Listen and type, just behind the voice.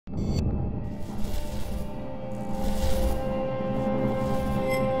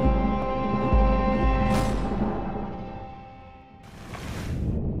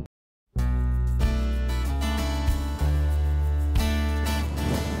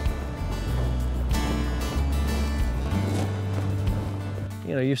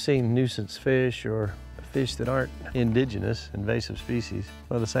You know, you've seen nuisance fish or fish that aren't indigenous, invasive species.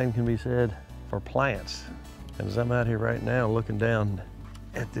 Well, the same can be said for plants. And as I'm out here right now looking down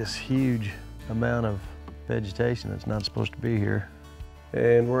at this huge amount of vegetation that's not supposed to be here.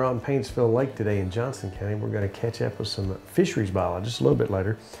 And we're on Paintsville Lake today in Johnson County. We're going to catch up with some fisheries biologists a little bit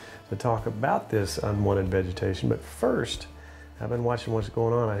later to talk about this unwanted vegetation. But first, I've been watching what's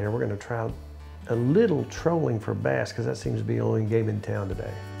going on out here. We're going to try a little trolling for bass because that seems to be the only game in town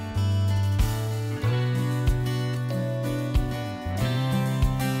today.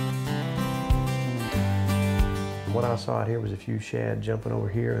 What I saw out here was a few shad jumping over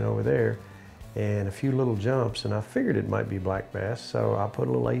here and over there, and a few little jumps, and I figured it might be black bass, so I put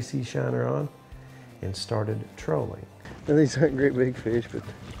a little AC shiner on and started trolling. And these aren't great big fish, but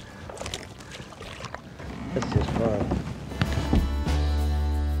that's just fun.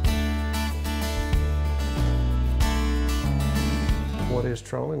 What is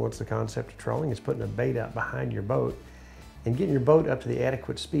trolling? What's the concept of trolling? It's putting a bait out behind your boat and getting your boat up to the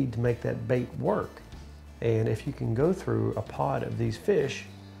adequate speed to make that bait work. And if you can go through a pod of these fish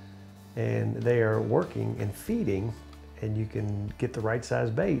and they are working and feeding, and you can get the right size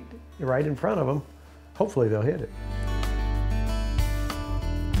bait right in front of them, hopefully they'll hit it.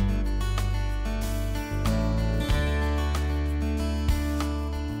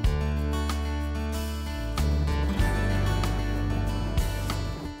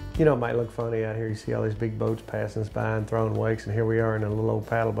 You know, it might look funny out here. You see all these big boats passing us by and throwing wakes, and here we are in a little old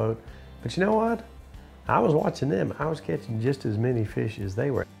paddle boat. But you know what? I was watching them. I was catching just as many fish as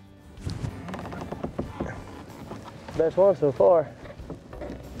they were. Best one so far.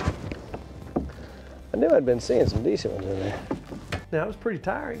 I knew I'd been seeing some decent ones in there. Now, it was pretty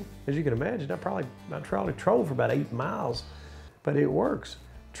tiring. As you can imagine, I probably trolled for about 8 miles, but it works.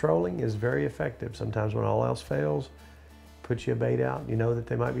 Trolling is very effective. Sometimes when all else fails, put you a bait out, you know that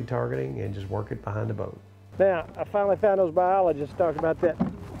they might be targeting, and just work it behind the boat. Now, I finally found those biologists talking about that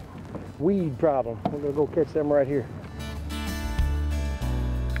weed problem. We're gonna go catch them right here.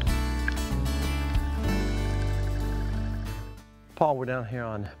 Paul, we're down here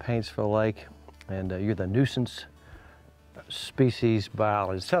on Paintsville Lake, and you're the nuisance species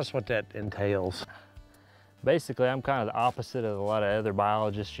biologist. Tell us what that entails. Basically, I'm kind of the opposite of a lot of other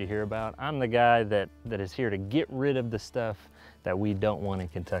biologists you hear about. I'm the guy that is here to get rid of the stuff that we don't want in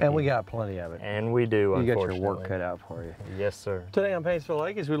Kentucky. And we got plenty of it. And we do, unfortunately. You got your work cut out for you. Yes, sir. Today on Paintsville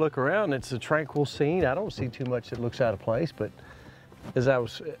Lake, as we look around, it's a tranquil scene. I don't see too much that looks out of place, but as I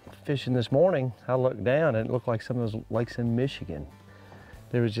was fishing this morning, I looked down and it looked like some of those lakes in Michigan.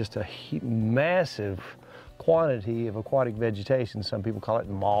 There was just a massive quantity of aquatic vegetation. Some people call it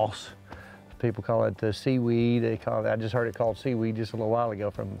moss. People call it the seaweed. I just heard it called seaweed just a little while ago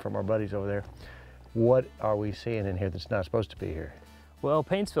from our buddies over there. What are we seeing in here that's not supposed to be here? Well,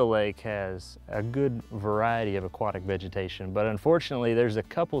 Paintsville Lake has a good variety of aquatic vegetation, but unfortunately there's a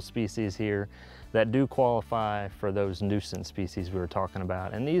couple species here that do qualify for those nuisance species we were talking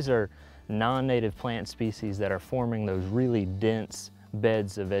about. And these are non-native plant species that are forming those really dense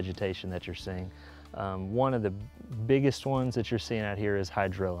beds of vegetation that you're seeing. One of the biggest ones that you're seeing out here is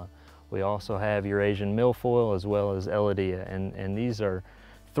hydrilla. We also have Eurasian milfoil as well as elodea, and these are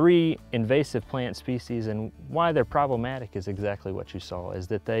 3 invasive plant species, and why they're problematic is exactly what you saw, is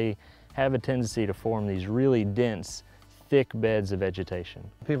that they have a tendency to form these really dense, thick beds of vegetation.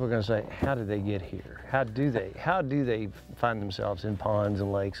 People are going to say, how did they get here? How do they find themselves in ponds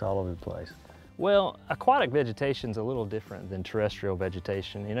and lakes all over the place? Well, aquatic vegetation is a little different than terrestrial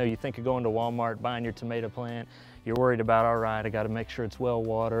vegetation. You know, you think of going to Walmart, buying your tomato plant, you're worried about, all right, I got to make sure it's well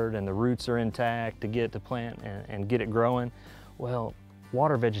watered and the roots are intact to get it to plant and get it growing. Well,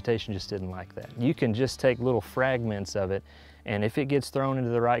 water vegetation just didn't like that. You can just take little fragments of it, and if it gets thrown into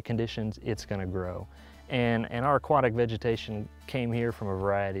the right conditions, it's going to grow. And our aquatic vegetation came here from a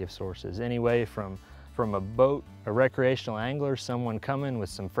variety of sources. Anyway, from a boat, a recreational angler, someone coming with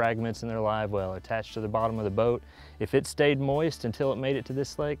some fragments in their live well attached to the bottom of the boat. If it stayed moist until it made it to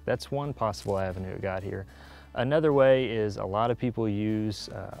this lake, that's one possible avenue it got here. Another way is a lot of people use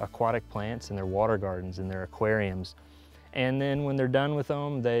aquatic plants in their water gardens, in their aquariums. And then when they're done with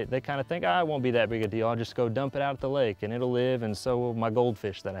them, they kind of think, it won't be that big a deal. I'll just go dump it out at the lake and it'll live, and so will my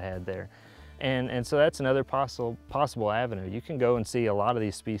goldfish that I had there. And so that's another possible avenue. You can go and see a lot of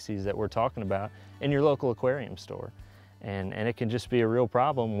these species that we're talking about in your local aquarium store. And it can just be a real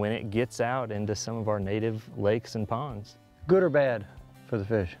problem when it gets out into some of our native lakes and ponds. Good or bad for the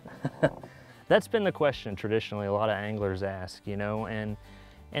fish? That's been the question traditionally a lot of anglers ask, you know, and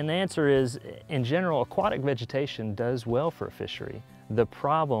the answer is, in general, aquatic vegetation does well for a fishery. The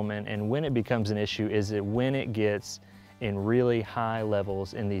problem, and when it becomes an issue, is that when it gets in really high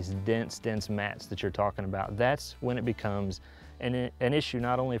levels in these dense mats that you're talking about, that's when it becomes an issue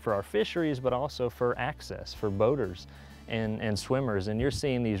not only for our fisheries, but also for access, for boaters and swimmers. And you're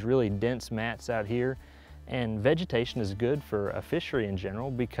seeing these really dense mats out here, and vegetation is good for a fishery in general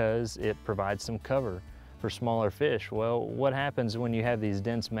because it provides some cover for smaller fish. Well, what happens when you have these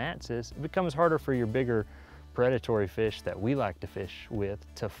dense mats is it becomes harder for your bigger predatory fish that we like to fish with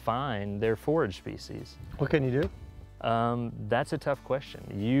to find their forage species. What can you do? That's a tough question.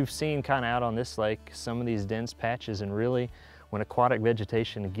 You've seen kind of out on this lake some of these dense patches, and really when aquatic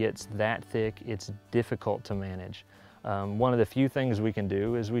vegetation gets that thick, it's difficult to manage. One of the few things we can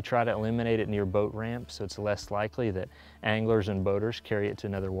do is we try to eliminate it near boat ramps, so it's less likely that anglers and boaters carry it to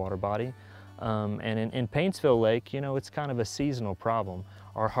another water body. And in Paintsville Lake, you know, it's kind of a seasonal problem.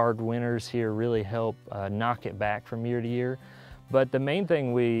 Our hard winters here really help knock it back from year to year. But the main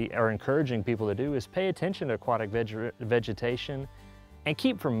thing we are encouraging people to do is pay attention to aquatic vegetation and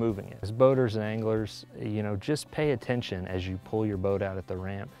keep from moving it. As boaters and anglers, you know, just pay attention as you pull your boat out at the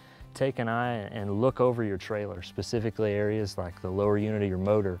ramp. Take an eye and look over your trailer, specifically areas like the lower unit of your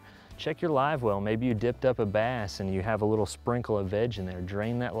motor. Check your live well. Maybe you dipped up a bass and you have a little sprinkle of veg in there.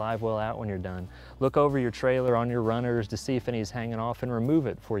 Drain that live well out when you're done. Look over your trailer on your runners to see if any's hanging off and remove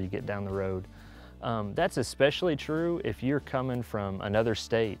it before you get down the road. That's especially true if you're coming from another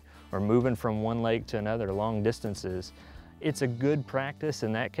state or moving from one lake to another long distances. It's a good practice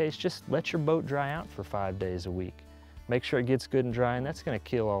in that case. Just let your boat dry out for 5 days a week. Make sure it gets good and dry, and that's going to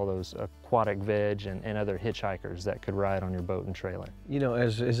kill all those aquatic veg and other hitchhikers that could ride on your boat and trailer. You know,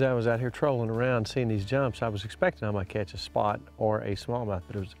 as I was out here trolling around seeing these jumps, I was expecting I might catch a spot or a smallmouth,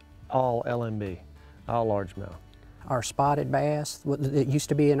 but it was all LMB, all largemouth. Our spotted bass, that used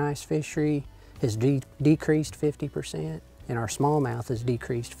to be a nice fishery, has decreased 50%, and our smallmouth has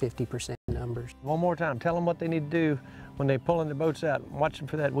decreased 50% in numbers. One more time, tell them what they need to do when they're pulling their boats out, watching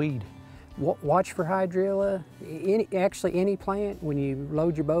for that weed. Watch for hydrilla. Actually, any plant, when you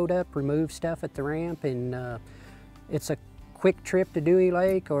load your boat up, remove stuff at the ramp, and it's a quick trip to Dewey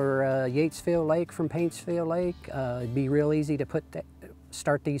Lake or Yatesville Lake from Paintsville Lake. It'd be real easy to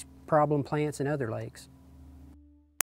start these problem plants in other lakes.